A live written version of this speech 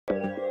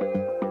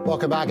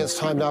Welcome back. It's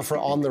time now for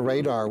On the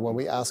Radar, when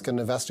we ask an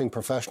investing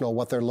professional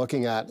what they're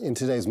looking at in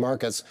today's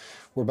markets.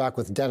 We're back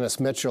with Dennis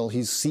Mitchell.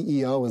 He's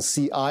CEO and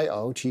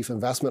CIO, Chief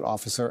Investment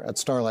Officer at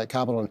Starlight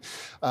Capital.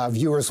 And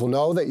viewers will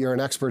know that you're an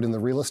expert in the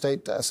real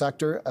estate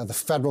sector. The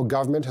federal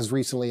government has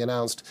recently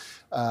announced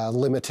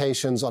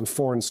limitations on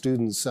foreign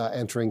students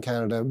entering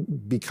Canada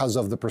because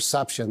of the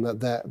perception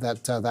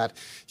that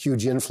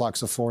huge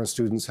influx of foreign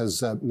students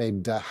has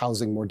made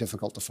housing more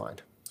difficult to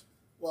find.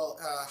 Well,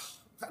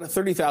 at a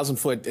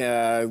 30,000-foot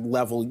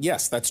level,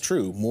 yes, that's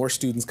true. More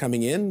students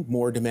coming in,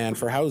 more demand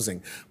for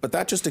housing. But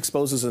that just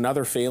exposes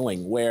another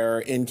failing where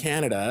in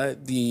Canada,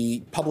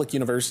 the public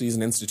universities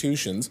and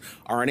institutions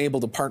are unable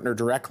to partner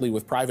directly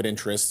with private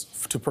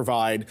interests to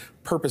provide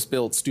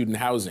purpose-built student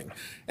housing.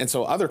 And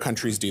so other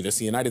countries do this.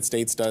 The United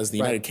States does, the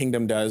United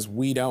Kingdom does,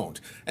 we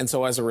don't. And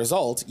so as a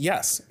result,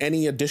 yes,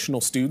 any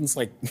additional students,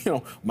 like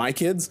my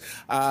kids,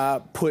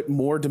 put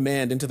more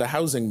demand into the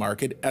housing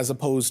market as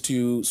opposed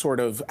to sort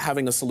of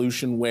having a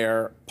solution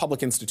where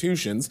public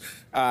institutions,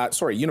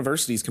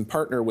 universities can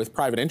partner with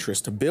private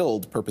interests to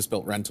build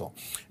purpose-built rental.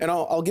 And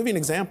I'll give you an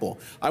example.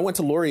 I went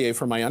to Laurier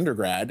for my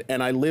undergrad,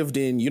 and I lived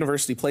in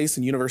University Place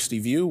and University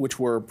View, which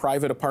were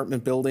private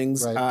apartment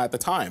buildings at the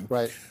time.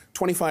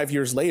 25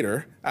 years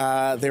later,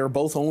 they were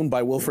both owned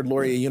by Wilfrid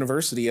Laurier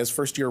University as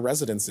first-year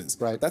residences.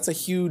 That's a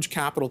huge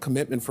capital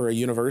commitment for a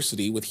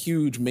university with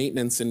huge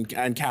maintenance and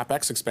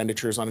CapEx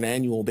expenditures on an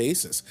annual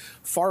basis.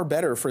 Far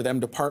better for them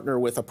to partner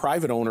with a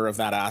private owner of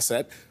that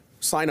asset,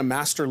 sign a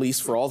master lease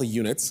for all the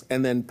units,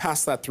 and then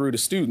pass that through to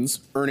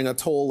students, earning a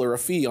toll or a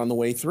fee on the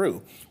way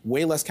through.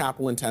 Way less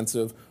capital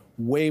intensive,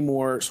 way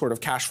more sort of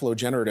cash flow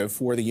generative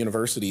for the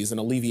universities, and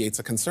alleviates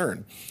a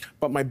concern.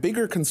 But my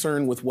bigger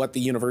concern with what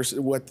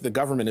the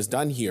government has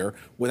done here,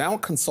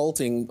 without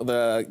consulting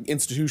the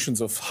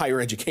institutions of higher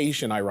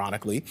education,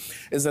 ironically,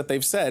 is that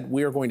they've said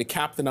we are going to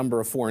cap the number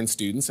of foreign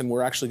students and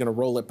we're actually going to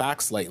roll it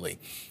back slightly.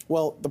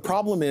 Well, the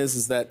problem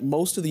is that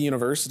most of the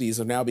universities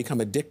have now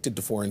become addicted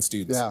to foreign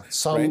students. Yeah,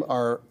 some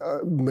are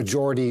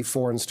majority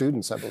foreign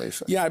students, I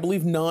believe. Yeah, I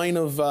believe 9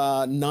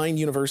 of 9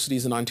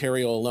 universities in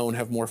Ontario alone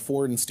have more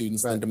foreign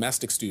students than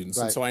domestic students.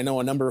 And so I know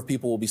a number of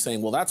people will be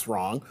saying, well, that's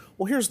wrong.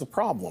 Well, here's the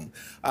problem.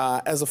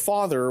 As a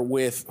father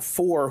with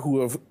 4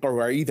 who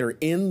are either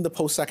in the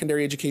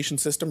post-secondary education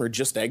system or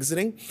just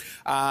exiting,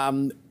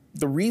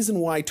 the reason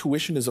why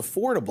tuition is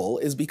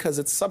affordable is because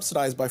it's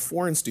subsidized by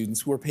foreign students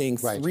who are paying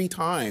 3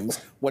 times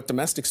what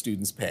domestic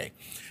students pay.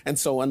 And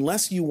so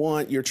unless you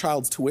want your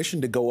child's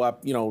tuition to go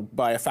up,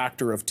 by a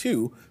factor of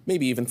 2,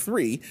 maybe even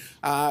 3,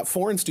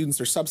 foreign students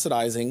are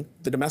subsidizing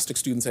the domestic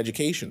students'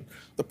 education.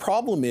 The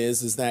problem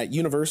is that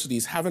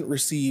universities haven't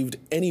received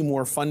any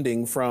more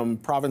funding from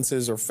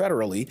provinces or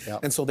federally,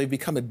 and so they've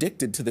become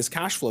addicted to this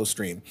cash flow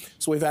stream.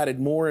 So we've added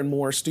more and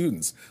more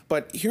students.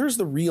 But here's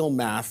the real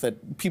math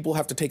that people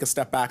have to take a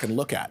step back and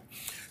look at.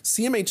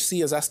 CMHC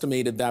has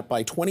estimated that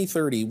by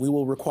 2030, we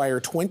will require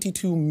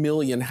 22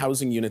 million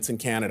housing units in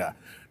Canada.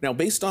 Now,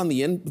 based on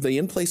the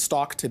in-place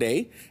stock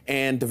today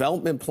and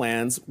development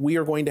plans, we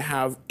are going to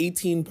have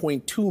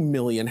 18.2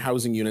 million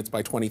housing units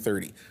by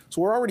 2030.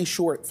 So we're already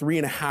short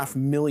 3.5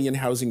 million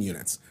housing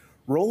units.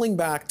 Rolling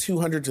back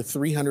 200 to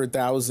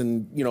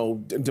 300,000,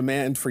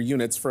 demand for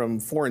units from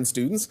foreign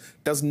students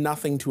does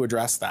nothing to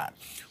address that.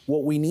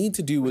 What we need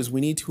to do is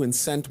we need to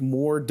incent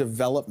more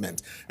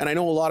development. And I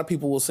know a lot of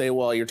people will say,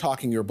 well, you're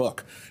talking your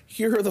book.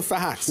 Here are the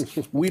facts.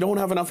 We don't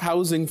have enough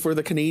housing for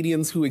the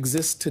Canadians who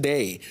exist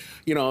today.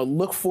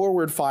 Look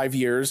forward 5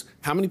 years.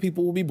 How many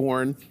people will be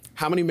born?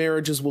 How many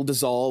marriages will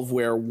dissolve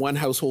where one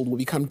household will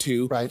become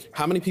 2?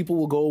 How many people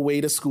will go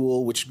away to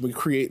school, which would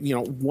create,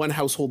 one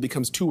household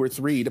becomes 2 or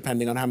 3,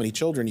 depending on how many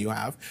children you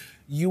have.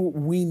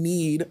 We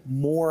need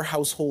more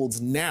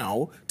households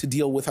now to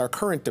deal with our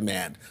current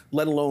demand,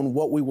 let alone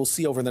what we will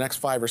see over the next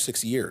 5 or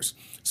 6 years.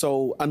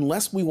 So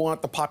unless we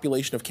want the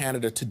population of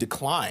Canada to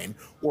decline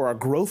or our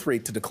growth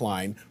rate to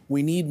decline,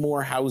 we need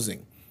more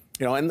housing.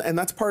 And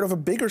that's part of a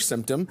bigger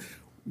symptom.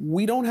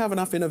 We don't have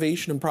enough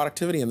innovation and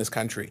productivity in this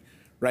country.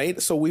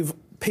 So we've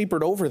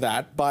papered over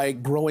that by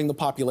growing the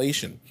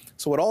population.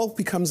 So it all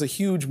becomes a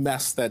huge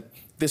mess that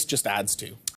this just adds to.